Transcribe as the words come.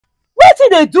What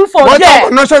did they do for What you? type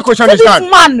of nonsense question is that?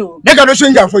 Man, no. They cannot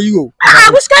change for you. Which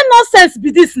kind of nonsense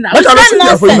be this now? Which kind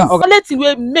of nonsense? Only thing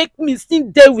will make me still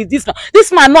there with this man.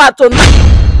 This man not at all.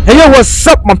 Hey yo, what's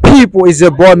up my people? It's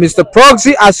your boy Mr.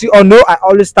 Proxy. As you all know, I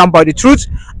always stand by the truth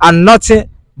and nothing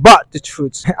but the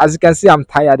truth. As you can see, I'm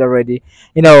tired already,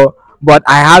 but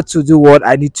I had to do what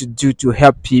I need to do to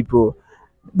help people.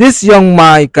 This young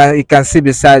man you can see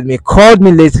beside me called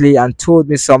me lately and told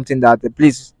me something that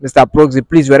please, Mr. Proxy,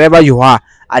 please, wherever you are,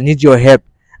 I need your help.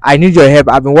 I need your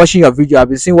help. I've been watching your video. I've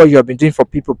been seeing what you have been doing for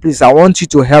people. Please, I want you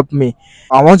to help me.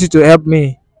 I want you to help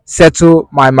me settle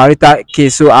my marital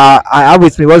case. So I have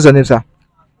with me. What's your name, sir?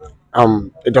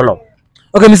 Dollar.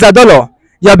 Okay, Mr. Dollar.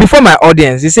 Yeah, before my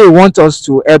audience, you say you want us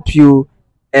to help you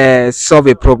solve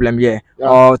a problem here,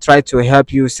 or try to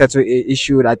help you settle a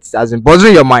issue that has been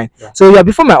bothering your mind. So yeah,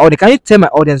 before my audience, can you tell my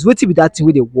audience what will be that thing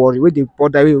where they worry, where they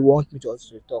bother, where they want me to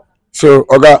also talk? So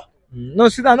Oga. No,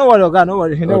 sit down. No worry, Oga. No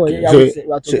worry. No worry. We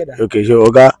are together. Okay, so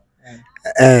Oga,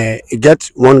 you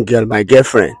get one girl, my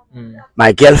girlfriend,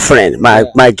 my girlfriend,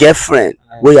 my girlfriend,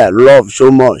 where I love so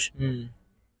much.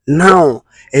 Now,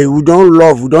 we don't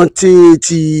love, we don't say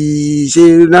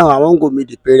now I won't go meet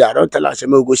the prayer. I don't tell her, say,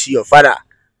 go see your father.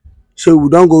 So we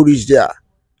don't go reach there.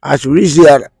 As we reach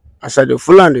there, as I the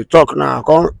full and the talk now, I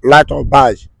can't light up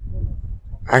bars.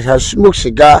 As I smoke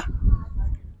cigar,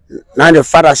 now the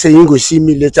father say you go see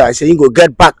me later. I say you go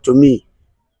get back to me.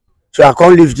 So I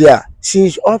can't live there.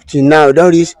 Since up till now,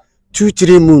 don't reach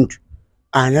 2-3 months,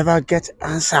 I never get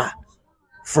answer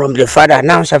from the father.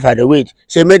 Now I have to wait.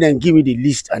 Say make them give me the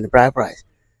list and the price.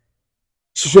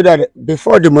 So that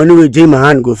before the money will in my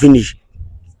hand go finish.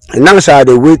 And now so I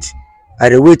dey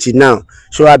wait it now.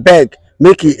 So I beg,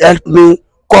 make you help me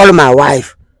call my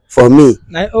wife for me.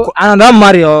 And don't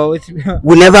marry or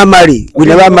we never marry. We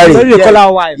never marry. So you call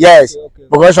our wife. Yes, okay.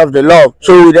 Because of the love.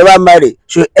 So we never marry.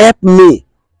 So help me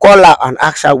call her and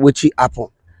ask her what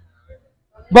happened.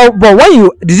 But when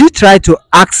did you try to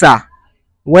ask her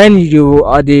when you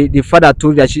the father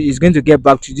told you that she is going to get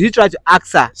back to you? Did you try to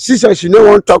ask her? She said she no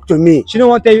want talk to me. She don't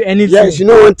want to tell you anything. Yes, she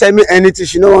no want tell me anything.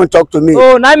 She no want talk to me.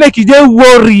 Oh, now make you dey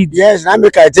worried. Yes, now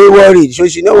make I dey worried. So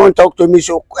she no want talk to me.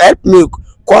 So help me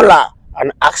call her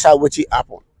and ask her what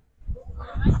happened.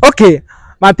 Okay,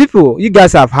 my people, you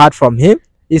guys have heard from him.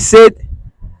 He said,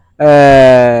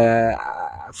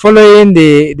 following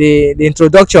the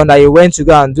introduction that he went to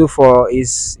go and do for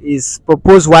his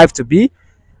proposed wife to be,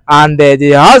 and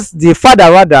the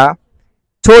father rather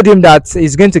told him that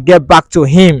he's going to get back to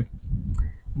him,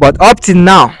 but up till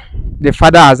now the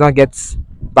father has not get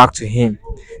back to him.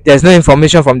 There's no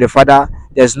information from the father.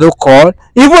 There's no call.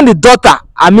 Even the daughter,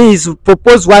 his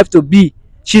proposed wife to be,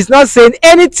 she's not saying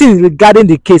anything regarding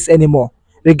the case anymore,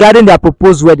 regarding their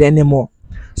proposed wedding anymore.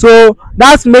 So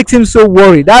that makes him so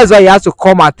worried. That's why he has to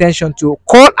call my attention, to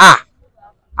call her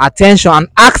attention and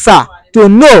ask her to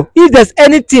know if there's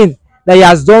anything that he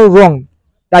has done wrong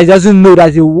that he doesn't know,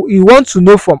 that he wants to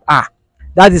know from her.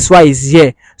 That is why he's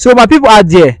here. So my people are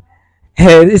there.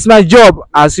 It's my job,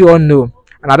 as you all know,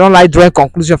 and I don't like drawing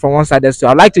conclusion from one side. So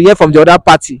I like to hear from the other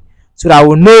party so that I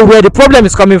will know where the problem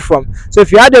is coming from. So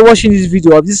if you are there watching this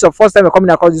video, or this is your first time you're coming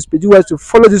across this page, do well to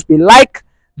follow this page, like,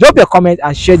 drop your comment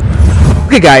and share.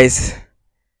 Okay guys,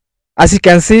 as you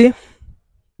can see,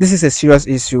 this is a serious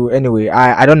issue. Anyway,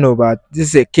 I don't know, but this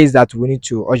is a case that we need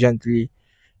to urgently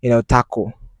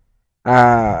tackle.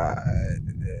 Our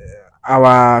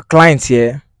client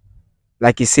here,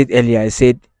 like he said earlier, he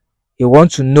said he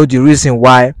wants to know the reason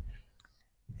why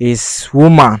his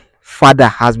woman father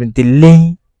has been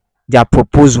delaying their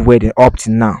proposed wedding up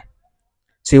to now.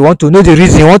 So he wants to know the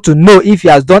reason. He wants to know if he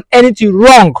has done anything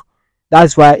wrong.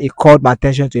 That's why he called my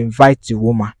attention to invite the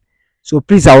woman. So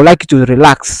please, I would like you to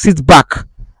relax, sit back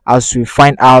as we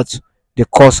find out the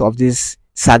cause of this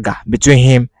saga between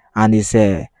him and his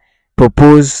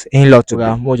proposed in-law.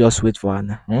 We'll just wait for her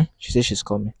now. She says she's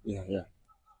coming. Yeah.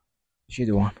 She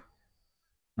the one.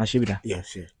 Now she be there.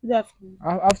 Yes. Good afternoon.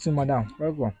 Afternoon, madam.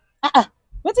 Welcome.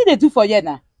 What did they do for you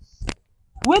now?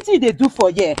 What did they do for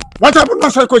you? What type of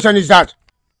nonsense question is that?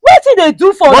 What did they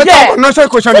do for you? What type of nonsense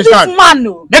question is that? This man,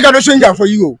 no. They cannot change for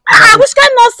you. Which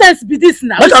kind of nonsense be this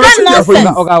now? Which kind of nonsense?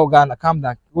 Oga, calm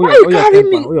down. Why you carry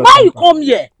me? Why you come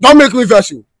here? Don't make me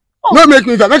vex you. Don't make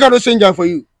me vex. They cannot change for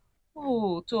you.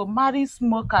 Oh, to marry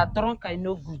smoker, drunk, I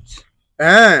no good.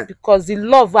 Because the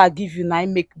love I give you now, I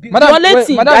make. Madam,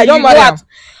 you don't marry.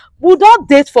 We don't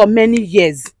date for many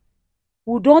years.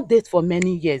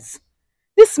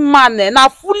 This man, a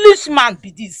foolish man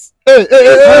be this. Hey, no,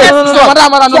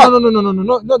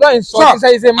 don't insult.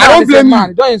 He's a man. I don't blame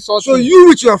you. Don't insult. So you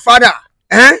with your father,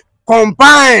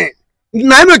 combine.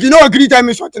 Now make you know agree tell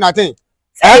me something I think.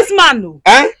 This man, no.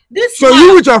 This So man.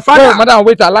 you with your father, No, madam,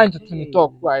 wait, allow him to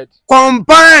talk, right?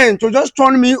 combine to just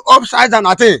turn me upside down.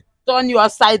 I think. Turn you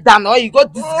upside down, or you go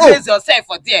disgrace yourself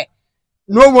for there.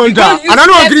 No wonder. And I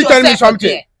don't agree telling me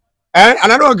something. And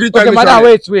I don't agree telling me madam,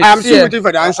 something. wait. I am still waiting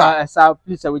for the answer. Sir,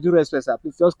 please, sir, with due respect, sir,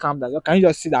 please just calm down. Can you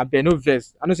just sit down? I beg, no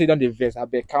verse. I don't say you don't dey verse. I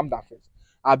beg, calm down first.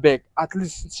 I beg, at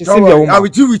least she seems your woman. I will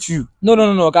deal with you. No.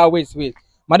 Okay, wait.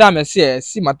 Madam, see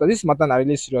matter. This matter na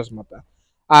really serious matter.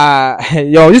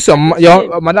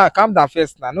 Your madam, calm down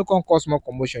first now. No can cause more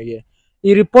commotion here.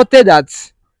 He reported that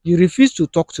you refused to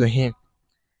talk to him.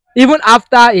 Even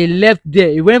after he left there,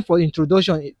 he went for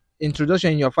introduction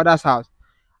in your father's house.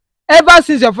 Ever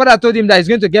since your father told him that he's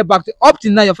going to get back to, up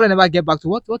till now, your father never get back to.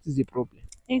 What is the problem?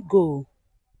 Ego.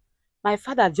 My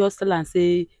father just tell and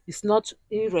say it's not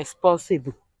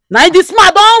irresponsible. Now this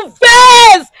man don't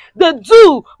face the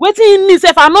do wetin he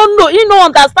sef. I don't know. He no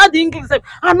understand the English sef.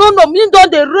 I don't know. Me don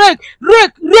dey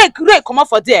rake. Come out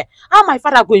for there. How my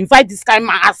father go invite this kind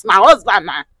man as my husband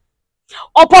now?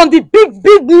 Upon the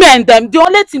big men them, the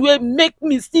only thing will make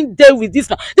me still there with this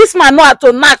man. This man know how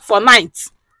to knack for night.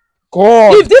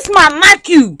 God. If this man knack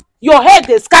you, your head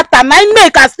is scattered. And I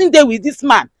make I still there with this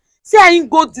man. Say I ain't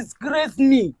go disgrace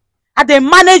me. I dey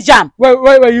manage am.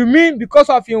 Wait, you mean because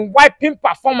of him wiping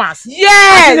performance?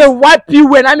 Yes. I wipe you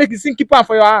when I make you sing keep am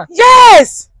for your hand.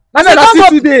 Yes. I mean, that's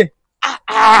it today.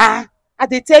 I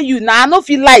dey tell you now. I no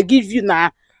feel like give you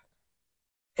now.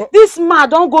 This man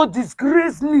don't go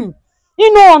disgrace me. He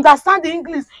no understand the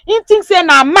English. He think say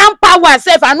na manpower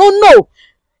sef. I don't know.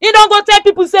 He don't go tell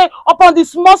people say upon the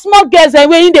small girls and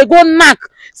when they go knack.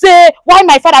 Say why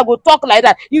my father go talk like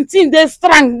that? You think they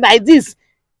strong like this?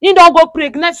 He don't go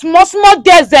pregnant small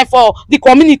girls there for the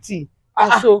community.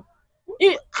 And so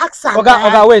he ask am.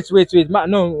 Okay, wait.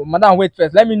 No, madam, wait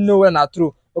first. Let me know when I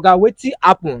true. Okay, wetin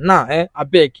happen now? I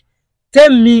beg. Tell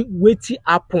me wetin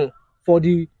happen for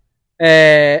the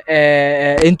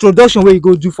introduction where you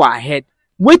go do for her head.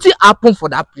 Wetin happen for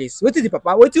that place? Wetin the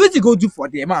papa? Wetin go do for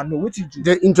them? Man, no. Wetin do?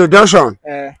 The introduction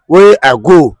where I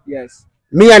go. Yes.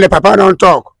 Me and the papa don't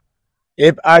talk.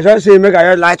 If I just say make I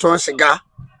just light one cigar.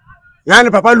 And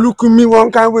the papa look me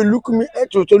one kind way, look me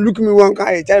one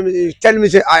kind. He tell me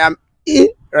say I am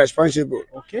irresponsible.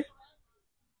 Okay.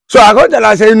 So I go tell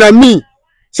her say na me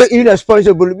say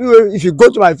irresponsible. If you go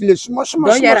to my village, small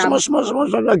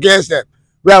girls them.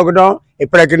 Where I go down a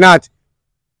pregnant.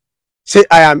 Say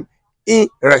I am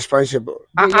irresponsible.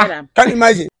 Can you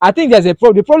imagine? I think there's a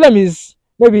problem. The problem is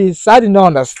maybe sir did not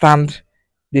understand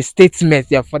the statement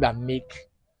your father make.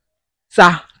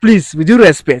 Sir, please, with due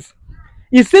respect,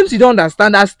 it seems you don't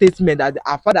understand that statement that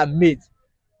our father made,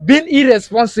 being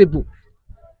irresponsible.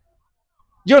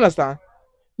 Do you understand?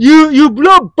 You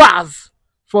blow bars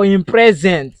for him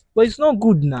present, but it's not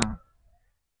good now.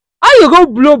 How you go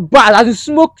blow bars as you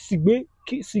smoke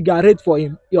cigarette for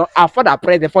him, our father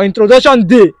present for introduction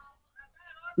day?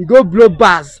 You go blow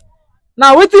bars.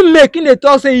 Now wetin make him dey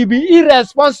talk say you be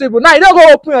irresponsible? Now you don't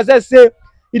go open yourself say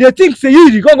you dey think say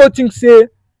you go think say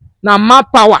na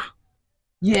manpower.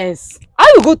 Yes. How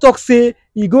you go talk say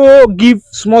you go give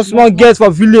small girls for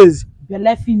village?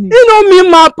 Belle finish. You no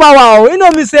mean manpower. You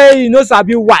know me say you no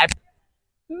sabi wipe.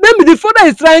 Maybe the father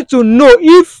is trying to know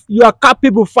if you are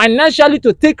capable financially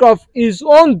to take care of his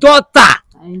own daughter.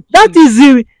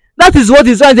 That is what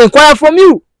he's trying to inquire from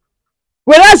you.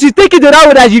 Whereas you take it the right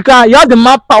way that you have the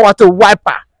manpower to wipe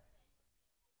her.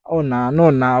 Oh no.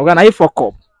 Okay, now you fuck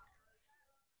up.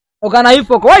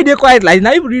 Why you dey quiet like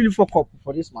now? You really fuck up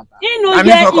for this matter. You know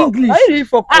get English. Why you really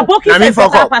fuck up? Aboki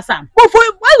fuck up. But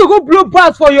why you go blow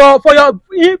bars for your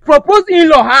proposed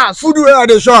in-law house? Food where at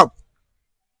the shop.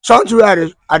 Something where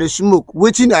at the smoke.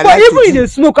 Waiting I like to do. But even in the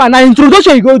smoke and an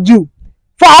introduction you go do.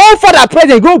 For our father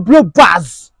present, you go blow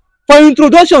bars. For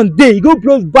introduction day, you go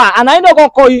blow bar. And I not gonna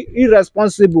call you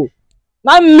irresponsible.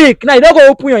 Now you don't go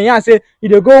open your ear and say you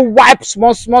dey go wipe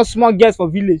small girls for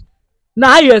village.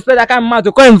 Now how you expect that kind of man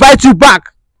to come invite you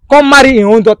back? Come marry your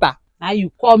own daughter. Now you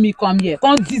call me come here.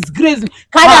 Come disgrace me.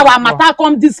 Carry our matter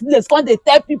come this place. Come they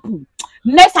tell people.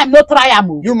 Next time no try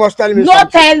am. You must tell me no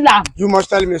something. Tell them. You must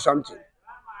tell me something.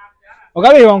 Okay,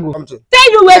 where you want go? Something.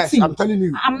 Tell you Yes, wetin. I'm telling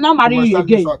you. I'm not marrying you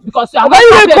again because you are. Why you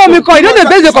call me? You don't dey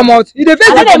face the comot. You dey face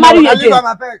the marry comot. you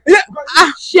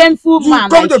again. Shameful man.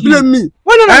 Come to blame me.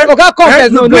 No. Oga, come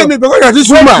first. No. Blame me because you're this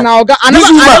woman. Now, Oga, I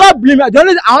never blame you.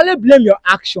 I only blame your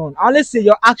action. I only say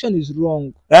your action is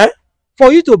wrong. For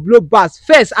you to blow bars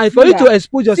first and for you to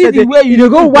expose yourself, you dey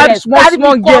go wipe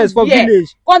small girls for village.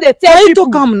 Come dey tell people.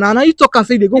 Now you talk and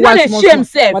say you dey go wipe small.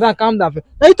 Madam, calm down.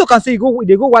 Now you talk and say you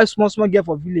dey go wipe small girl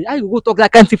for village. How you go talk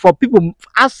that kind of thing for people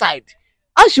outside?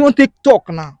 How she won't take talk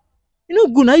now? You know,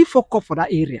 good now you fuck up for that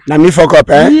area. Na me fuck up,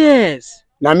 eh? Yes.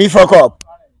 Na me fuck up.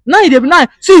 Now you now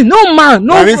see no man,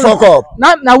 no. Na me fuck up.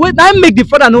 Now wait, now make the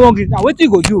father no one. Now what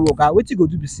you go do, okay? What you go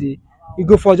do? Be say you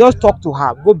go for just talk to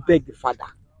her, go beg the father.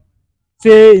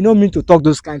 Say you no mean to talk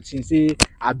those kind of things. Say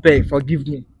I beg, forgive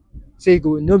me. Say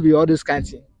go no be all those kind of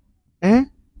things. Eh?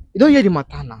 You don't hear the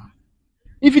matter now.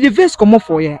 If you the vex come up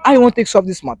for here, I want to take solve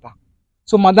this matter.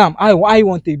 So madam, I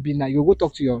want to be now. You go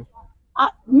talk to your.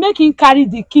 Make him carry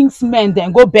the king's men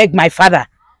then go beg my father.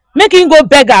 Make him go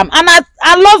beg am, and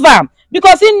I love am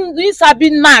because he sabi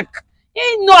knack.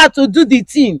 He know how to do the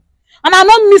thing, and I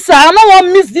no miss her. I no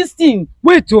wan miss this thing.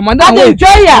 Wait, oh, madam, wait. Enjoy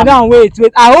am. Madam, wait.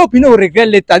 I hope you no regret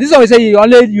later. This one say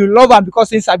you love am because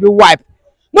he sabi wipe.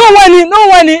 No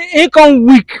when he come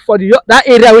weak for that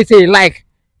area we say he like.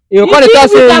 You go tell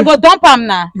say I go dump am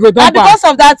now. You go dump am. Because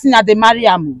of that thing I dey marry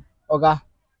am. Oga,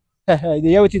 you dey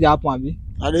hear wetin dey happen, abi?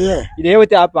 I dey hear. You dey hear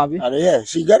wetin happen, abi? I dey hear.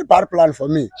 She get bad plan for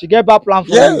me. She get bad plan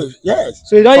for you. Yes.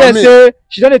 So you don't hear say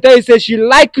she don't tell you say she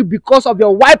like you because of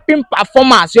your wiping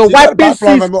performance, your wiping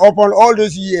skills. Upon all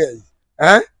those years,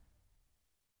 eh?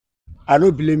 I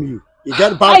don't blame you. You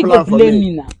get bad plan for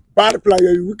me. Now. Bad plan.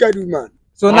 You're a wicked woman.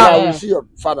 So and now I will see your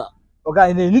father. Okay,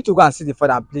 you need to go and see the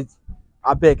father, please.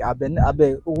 I beg.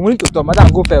 We need to talk. Madam,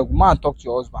 go first. Go and talk to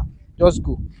your husband. Just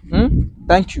go.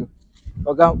 Thank you.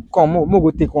 Okay, come. Mo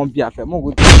go take one beer first. Mo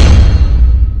go.